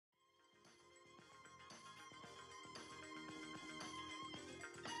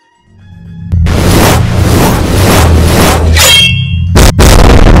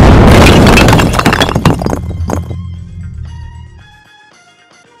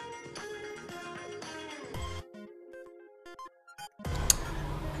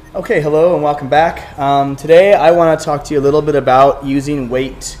Okay, hello and welcome back. Today I want to talk to you a little bit about using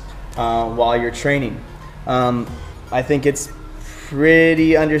weight while you're training. I think it's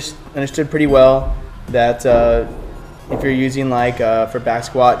pretty understood pretty well that if you're using for back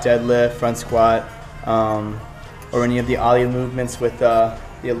squat, deadlift, front squat, or any of the ollie movements with the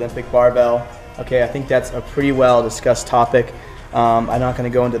Olympic barbell, okay, I think that's a pretty well discussed topic. I'm not going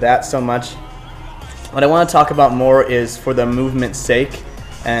to go into that so much. What I want to talk about more is for the movement's sake,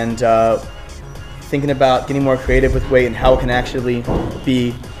 and thinking about getting more creative with weight and how it can actually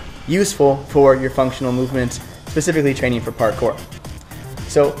be useful for your functional movement, specifically training for parkour.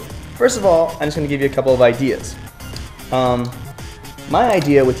 So first of all, I'm just going to give you a couple of ideas. My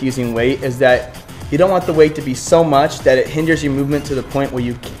idea with using weight is that you don't want the weight to be so much that it hinders your movement to the point where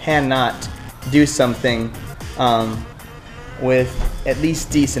you cannot do something with at least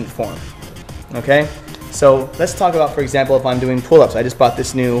decent form. Okay? So let's talk about, for example, if I'm doing pull-ups. I just bought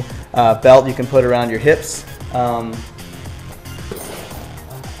this new belt you can put around your hips right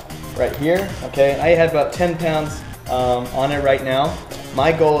here. Okay, I had about 10 pounds on it right now.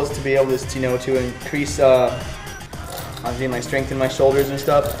 My goal is to be able to increase my strength in my shoulders and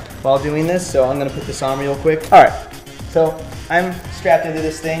stuff while doing this. So I'm going to put this on real quick. All right, so I'm strapped into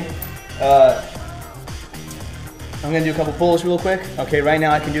this thing. I'm going to do a couple pulls real quick. Okay, right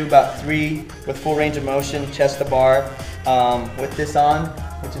now I can do about 3 with full range of motion, chest to bar, with this on,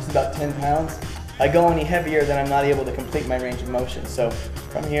 which is about 10 pounds. If I go any heavier, then I'm not able to complete my range of motion. So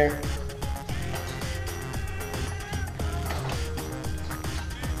from here,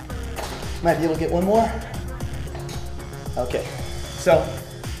 might be able to get one more. Okay, so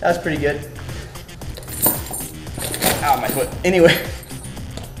that's pretty good. Ow, my foot. Anyway,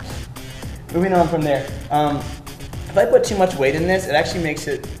 moving on from there. If I put too much weight in this, it actually makes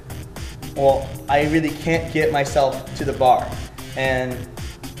it, well, I really can't get myself to the bar. And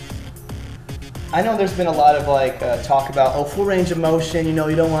I know there's been a lot of talk about, oh, full range of motion, you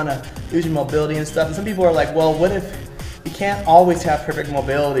don't want to lose your mobility and stuff. And some people are like, well, what if you can't always have perfect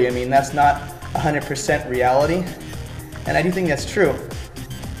mobility? I mean, that's not 100% reality. And I do think that's true.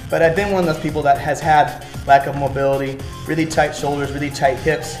 But I've been one of those people that has had lack of mobility, really tight shoulders, really tight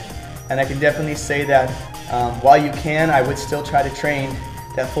hips. And I can definitely say that while you can, I would still try to train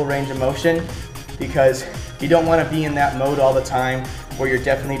that full range of motion, because you don't want to be in that mode all the time where you're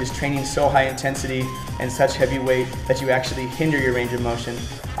definitely just training so high intensity and such heavy weight that you actually hinder your range of motion.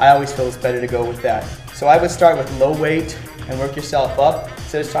 I always feel it's better to go with that. So I would start with low weight and work yourself up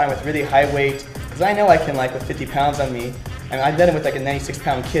instead of starting with really high weight, because I know I can, with 50 pounds on me, and I've done it with a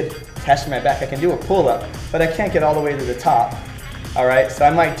 96-pound kid attached to my back. I can do a pull-up, but I can't get all the way to the top. Alright, so I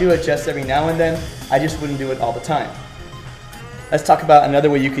might do it just every now and then. I just wouldn't do it all the time. Let's talk about another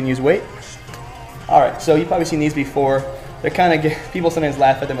way you can use weight. Alright, so you've probably seen these before. They're kind of, people sometimes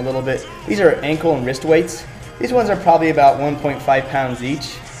laugh at them a little bit. These are ankle and wrist weights. These ones are probably about 1.5 pounds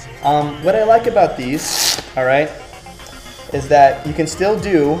each. What I like about these, alright, is that you can still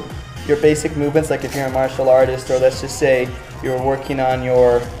do your basic movements, like if you're a martial artist, or let's just say you're working on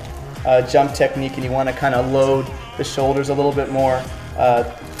your jump technique and you want to kind of load the shoulders a little bit more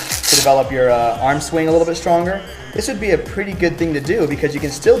to develop your arm swing a little bit stronger. This would be a pretty good thing to do, because you can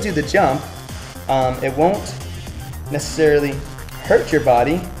still do the jump. It won't necessarily hurt your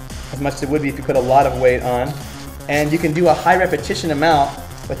body as much as it would be if you put a lot of weight on, and you can do a high repetition amount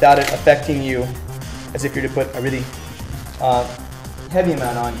without it affecting you as if you're to put a really heavy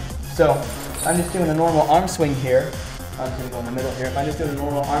amount on. So I'm just doing a normal arm swing here. I'm just going to go in the middle here. If I'm just doing a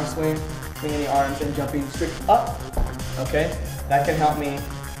normal arm swing, swinging the arms and jumping straight up, okay, that can help me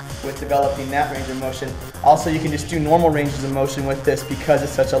with developing that range of motion. Also, you can just do normal ranges of motion with this because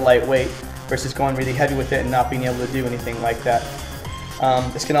it's such a light weight versus going really heavy with it and not being able to do anything like that.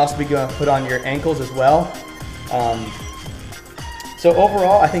 This can also be put on your ankles as well. So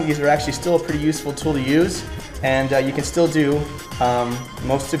overall, I think these are actually still a pretty useful tool to use, and you can still do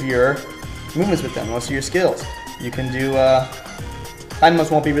most of your movements with them, most of your skills. You can do, climb ups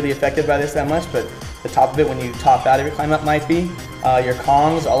won't be really affected by this that much, but the top of it when you top out of your climb up might be. Your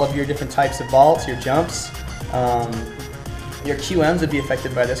Kongs, all of your different types of vaults, your jumps. Your QMs would be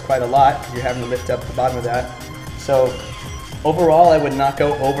affected by this quite a lot because you're having to lift up the bottom of that. So overall, I would not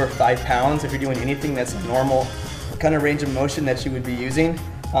go over 5 pounds if you're doing anything that's normal kind of range of motion that you would be using.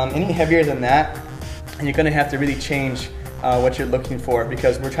 Any heavier than that, and you're going to have to really change what you're looking for,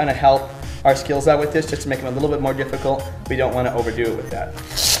 because we're trying to help our skills out with this just to make them a little bit more difficult. We don't want to overdo it with that.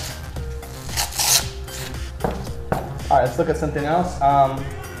 All right, let's look at something else.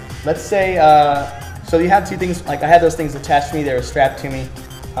 Let's say, so you have two things, like I had those things attached to me, they were strapped to me.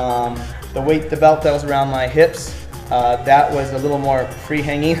 The belt that was around my hips, that was a little more free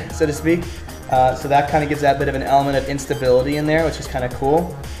hanging, so to speak. So that kind of gives that bit of an element of instability in there, which is kind of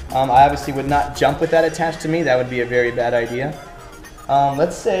cool. I obviously would not jump with that attached to me. That would be a very bad idea.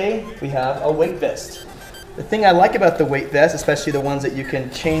 Let's say we have a weight vest. The thing I like about the weight vest, especially the ones that you can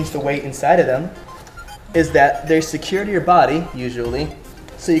change the weight inside of them, is that they're secure to your body, usually,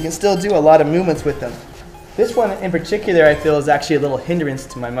 so you can still do a lot of movements with them. This one in particular, I feel, is actually a little hindrance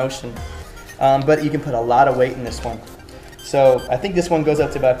to my motion, but you can put a lot of weight in this one. So I think this one goes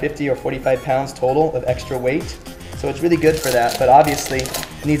up to about 50 or 45 pounds total of extra weight, so it's really good for that, but obviously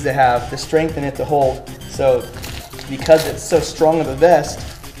it needs to have the strength in it to hold, so because it's so strong of a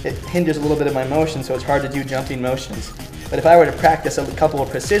vest, it hinders a little bit of my motion, so it's hard to do jumping motions. But if I were to practice a couple of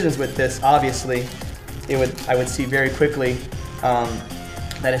precisions with this, obviously, I would see very quickly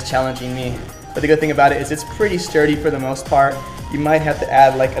that it's challenging me. But the good thing about it is it's pretty sturdy for the most part. You might have to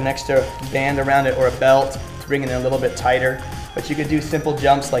add like an extra band around it or a belt to bring it in a little bit tighter. But you could do simple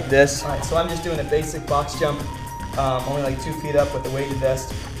jumps like this. All right, so I'm just doing a basic box jump, only like 2 feet up with the weighted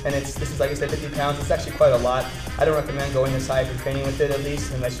vest. And this is, like I said, 50 pounds. It's actually quite a lot. I don't recommend going this high if you're training with it, at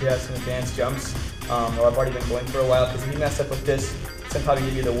least, unless you have some advanced jumps. Or I've already been going for a while, because if you mess up with this, it's going to probably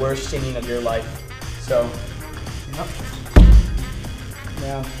give you the worst shinning of your life. So, yep.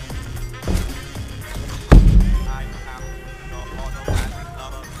 Now.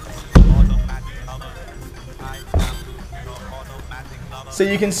 So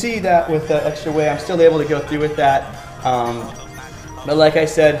you can see that with the extra weight, I'm still able to go through with that. But like I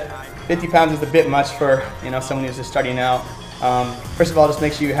said, 50 pounds is a bit much for someone who's just starting out. First of all, just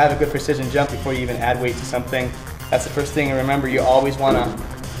make sure you have a good precision jump before you even add weight to something. That's the first thing. And remember, you always want to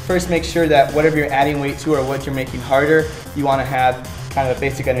first make sure that whatever you're adding weight to or what you're making harder, you want to have kind of a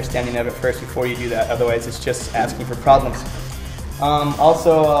basic understanding of it first before you do that. Otherwise, it's just asking for problems.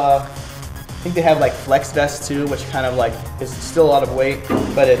 I think they have like flex vests too, which kind of like is still a lot of weight,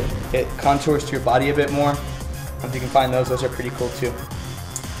 but it contours to your body a bit more. If you can find those are pretty cool too.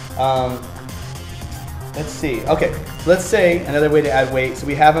 Let's see. Okay, so let's say another way to add weight. So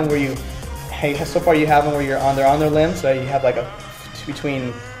we have them where so far you have them where they're on their limbs. So you have like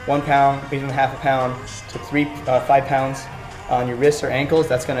between 1 pound, between half a pound to 5 pounds on your wrists or ankles.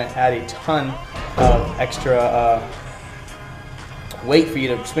 That's going to add a ton of extra weight for you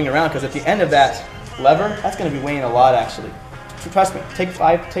to swing around, because at the end of that lever, that's going to be weighing a lot actually. So trust me, take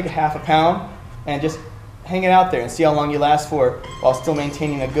a half a pound and just hang it out there and see how long you last for while still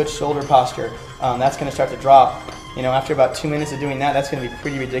maintaining a good shoulder posture. That's going to start to drop. After about 2 minutes of doing that, that's going to be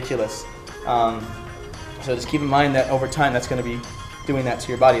pretty ridiculous. So just keep in mind that over time, that's going to be doing that to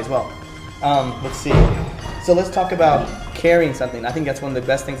your body as well. Let's see. So let's talk about carrying something. I think that's one of the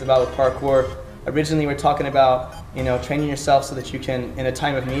best things about with parkour. Originally, we're talking about training yourself so that you can, in a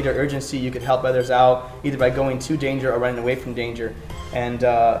time of need or urgency, you could help others out either by going to danger or running away from danger. And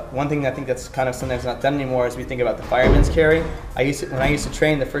one thing that I think that's kind of sometimes not done anymore is we think about the fireman's carry. When I used to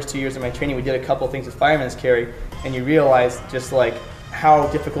train, the first 2 years of my training, we did a couple things with fireman's carry, and you realize just like how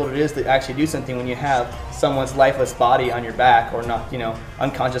difficult it is to actually do something when you have someone's lifeless body on your back, or not,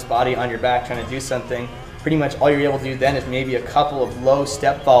 unconscious body on your back trying to do something. Pretty much all you're able to do then is maybe a couple of low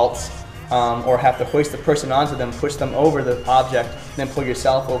step vaults, or have to hoist the person onto them, push them over the object, then pull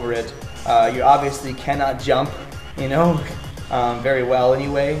yourself over it. You obviously cannot jump, very well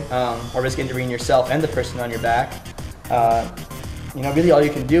anyway, or risk injuring yourself and the person on your back. Really all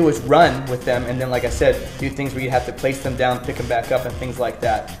you can do is run with them, and then, like I said, do things where you have to place them down, pick them back up, and things like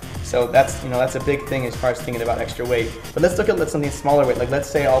that. So that's a big thing as far as thinking about extra weight. But let's look at something smaller weight. Like let's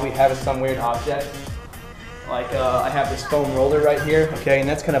say all we have is some weird object. Like I have this foam roller right here, okay, and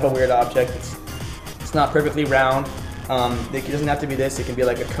that's kind of a weird object. It's not perfectly round. It doesn't have to be this. It can be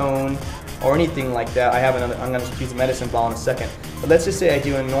like a cone or anything like that. I'm going to use a medicine ball in a second. But let's just say I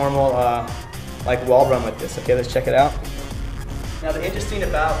do a normal like wall run with this. Okay, let's check it out. Now the interesting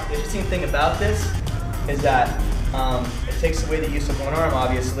thing about this is that it takes away the use of one arm.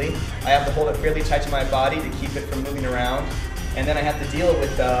 Obviously, I have to hold it fairly tight to my body to keep it from moving around. And then I have to deal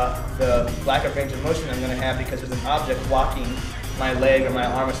with the lack of range of motion I'm going to have because there's an object blocking my leg or my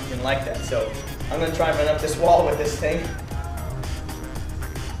arm or something like that. So I'm going to try and run up this wall with this thing.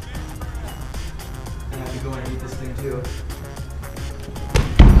 And I have to go underneath this thing too.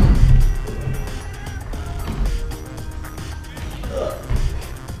 Ugh.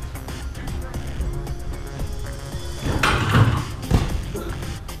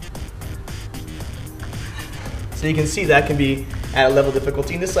 So you can see that can be at a level of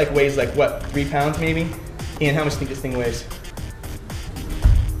difficulty. And this weighs what, 3 pounds maybe? Ian, how much do you think this thing weighs?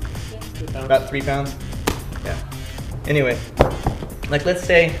 3 pounds. About 3 pounds? Yeah. Anyway, let's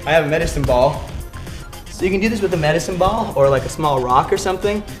say I have a medicine ball. So you can do this with a medicine ball or like a small rock or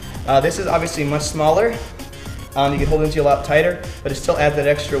something. This is obviously much smaller. You can hold it into a lot tighter, but it still adds that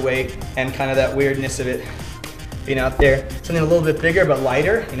extra weight and kind of that weirdness of it being out there. Something a little bit bigger but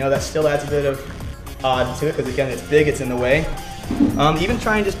lighter, you know, that still adds a bit of odd to it because again, it's big, it's in the way. Even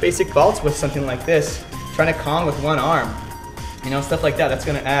trying just basic vaults with something like this, trying to Kong with one arm, you know, stuff like that, that's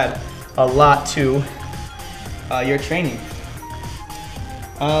gonna add a lot to your training.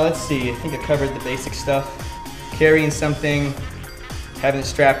 Let's see, I think I covered the basic stuff. Carrying something, having it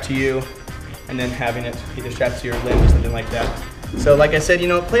strapped to you, and then having it either strapped to your limb or something like that. So like I said, you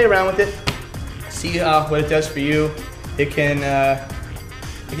know, play around with it, see what it does for you. It can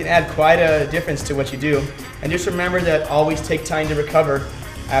add quite a difference to what you do. And just remember that always take time to recover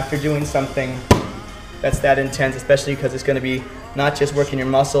after doing something that's that intense, especially because it's going to be not just working your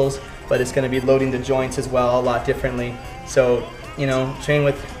muscles, but it's going to be loading the joints as well a lot differently. So, you know, train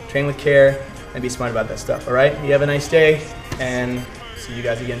with care and be smart about that stuff, all right? You have a nice day, and see you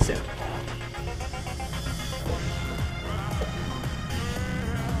guys again soon.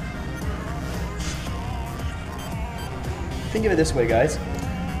 Think of it this way, guys.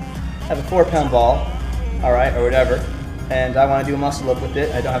 I have a 4-pound ball, all right, or whatever, and I want to do a muscle up with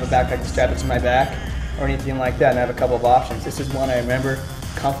it. I don't have a backpack to strap it to my back or anything like that, and I have a couple of options. This is one I remember,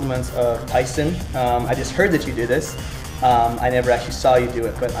 compliments of Tyson. I just heard that you do this. I never actually saw you do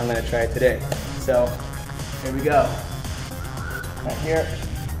it, but I'm going to try it today. So, here we go. Right here.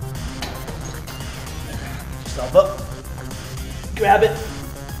 Get yourself up. Grab it.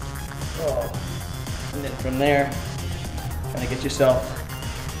 Oh. And then from there, trying to get yourself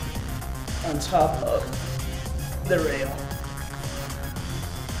on top of the rail.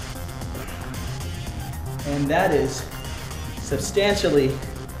 And that is substantially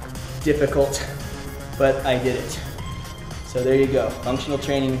difficult, but I did it. So there you go, functional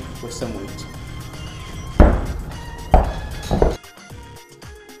training with some weight.